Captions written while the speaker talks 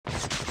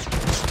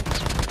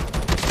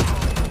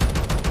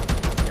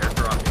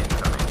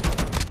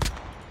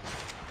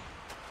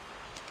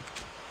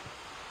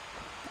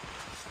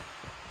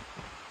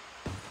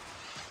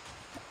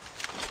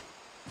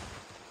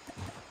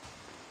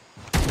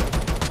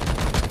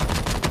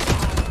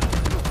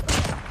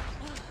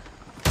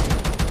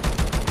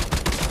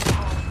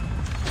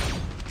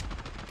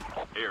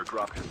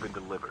Airdrop has been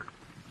delivered.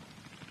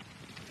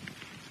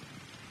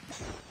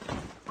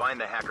 Find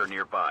the hacker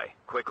nearby,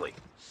 quickly.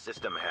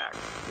 System hack.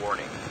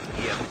 Warning.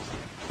 EMP.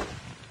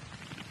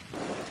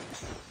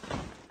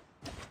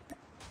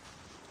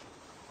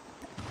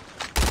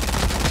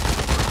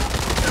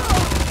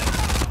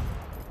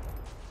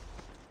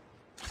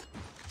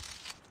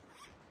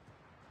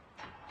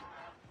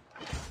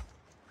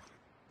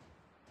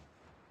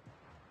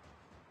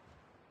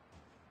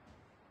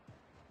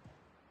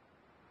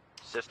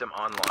 System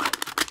online.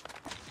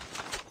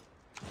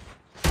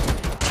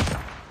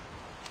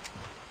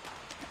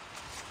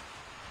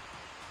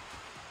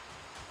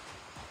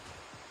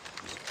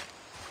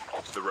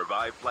 The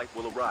revived flight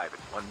will arrive in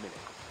 1 minute.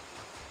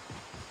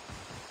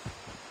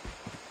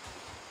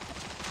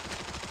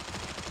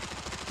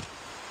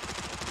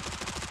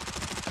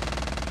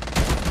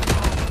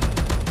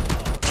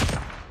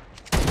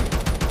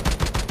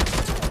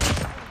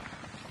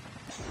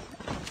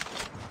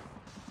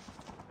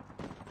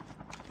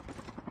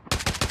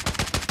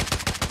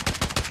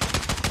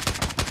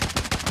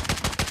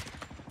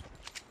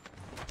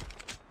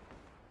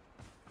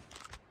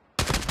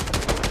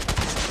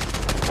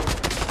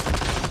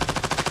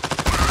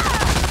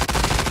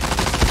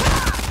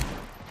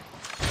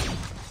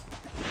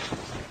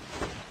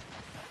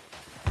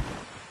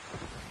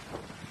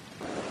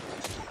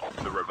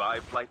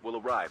 Flight will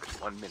arrive in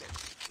 1 minute.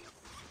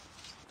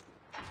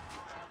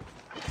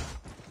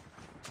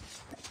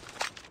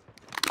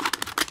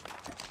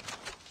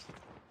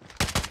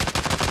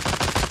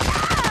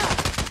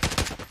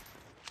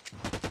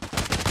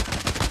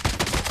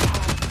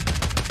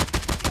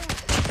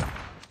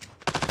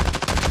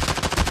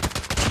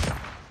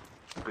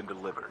 Been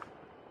delivered.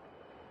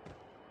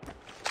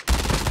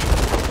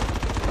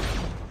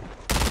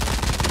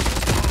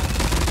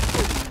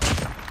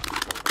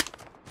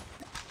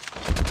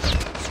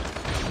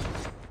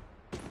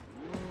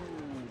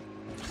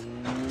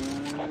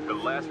 The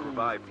last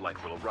revived flight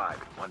will arrive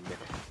in 1 minute.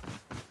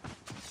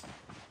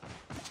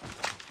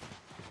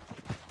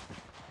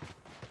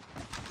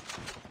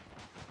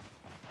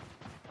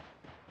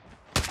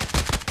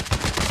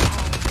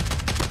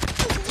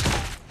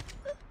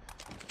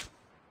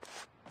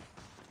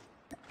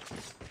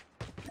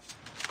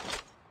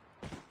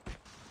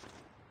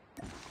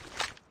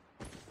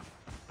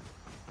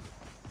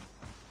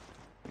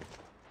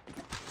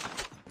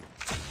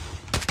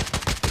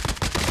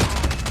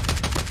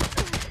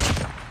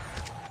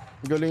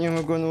 Galing yung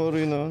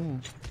mag-gunwari na ano.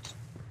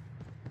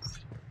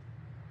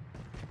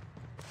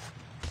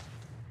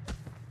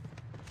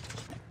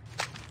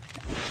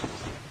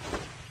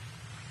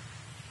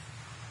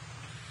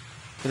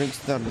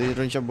 Trickstar, di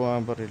rin siya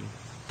bumabaril.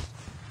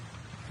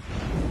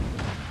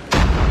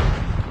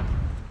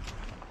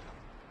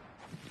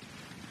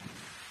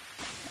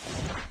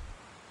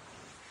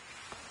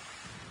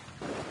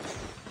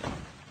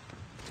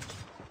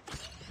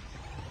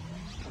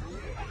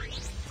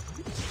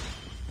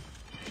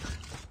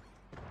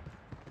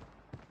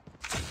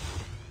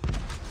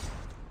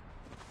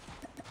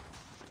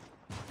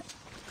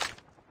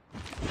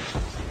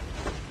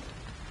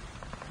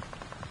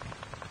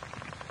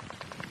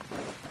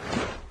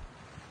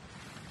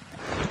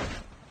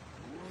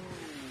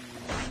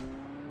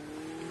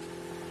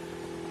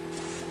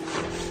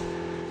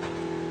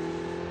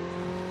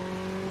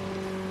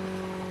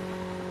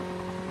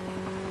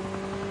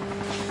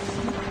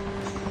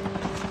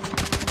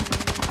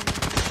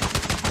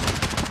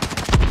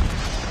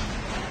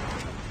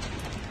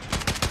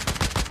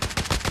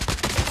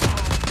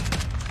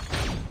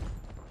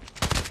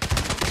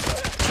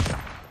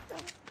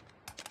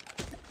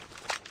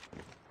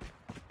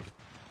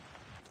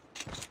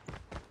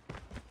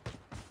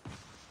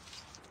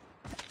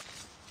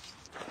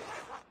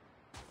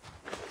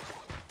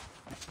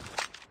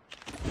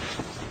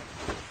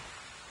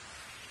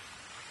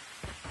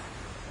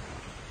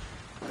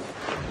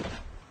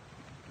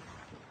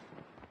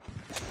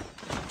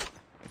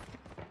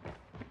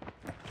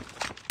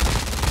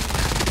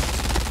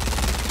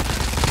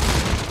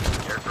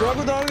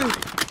 Gago dami.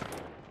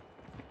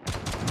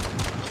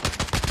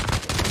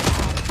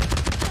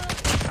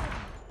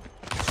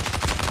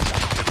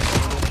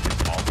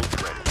 Almost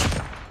ready.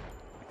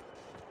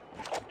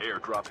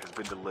 Airdrop has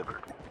been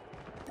delivered.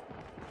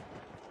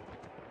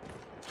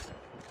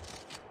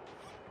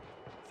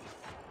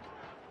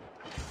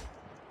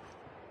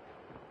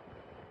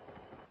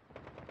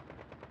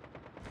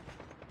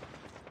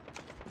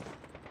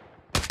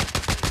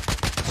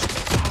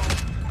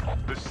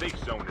 The safe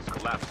zone is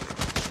collapsing.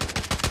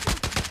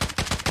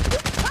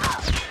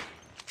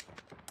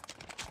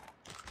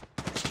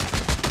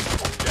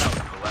 Down to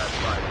the last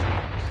 5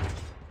 teams.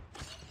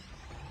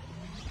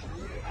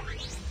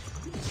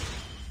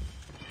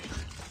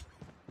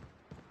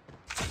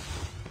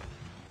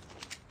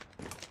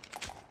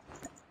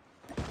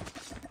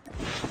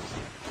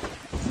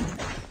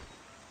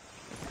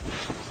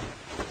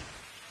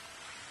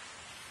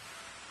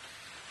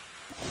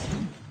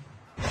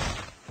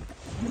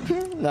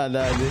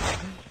 Nadali.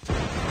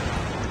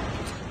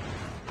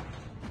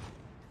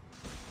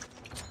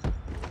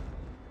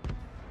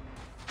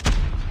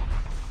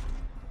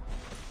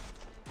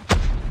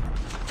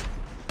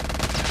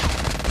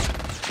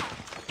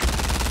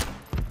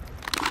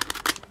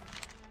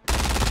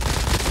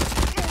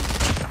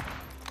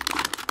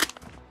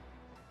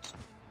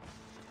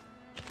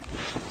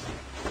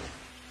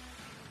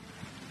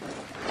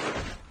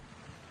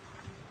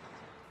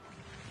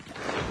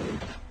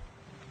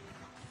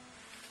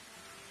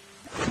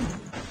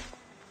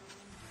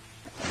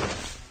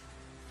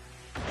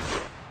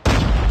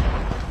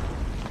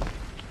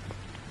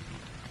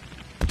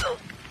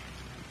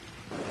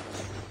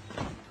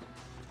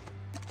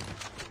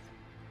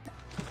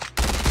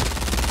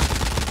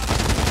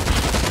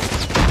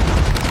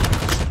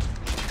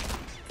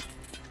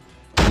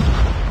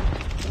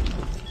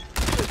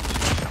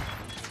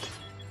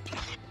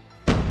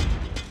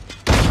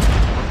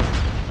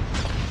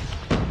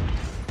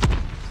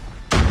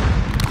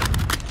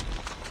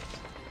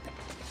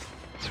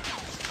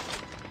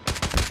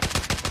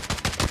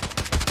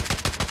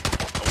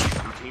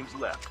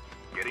 left.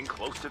 Getting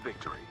close to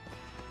victory.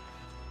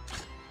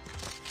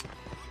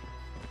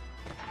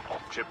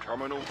 Chip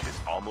terminal is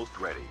almost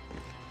ready.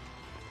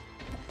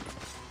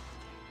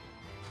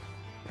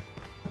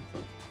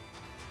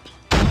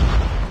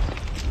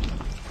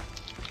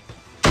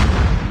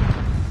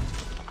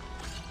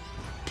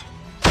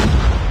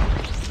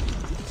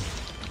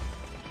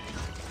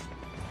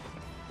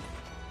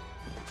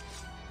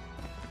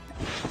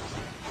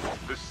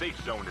 The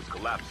safe zone is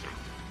collapsing.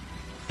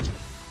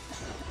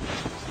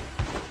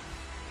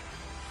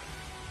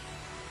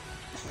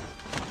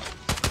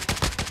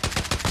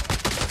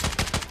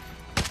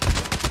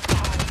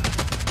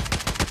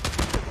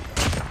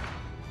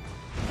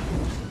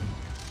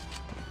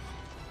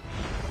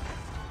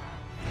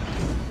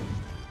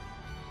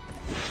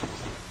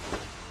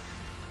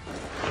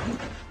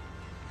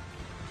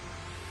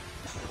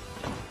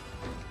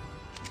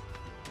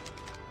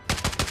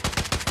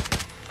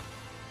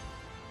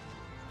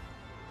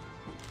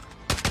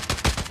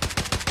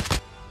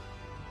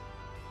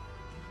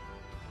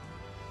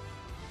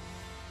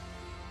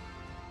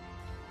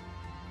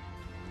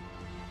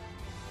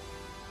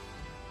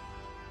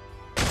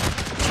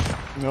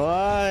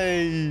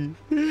 Why?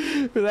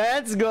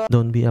 Let's go.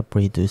 Don't be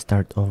afraid to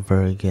start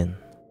over again.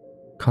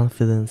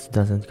 Confidence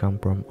doesn't come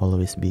from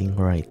always being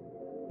right.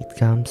 It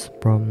comes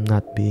from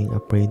not being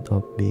afraid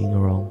of being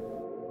wrong.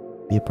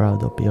 Be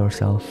proud of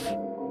yourself.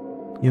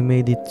 You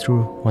made it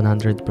through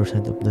 100%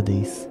 of the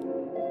days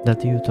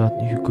that you thought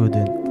you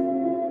couldn't.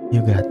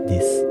 You got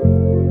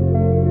this.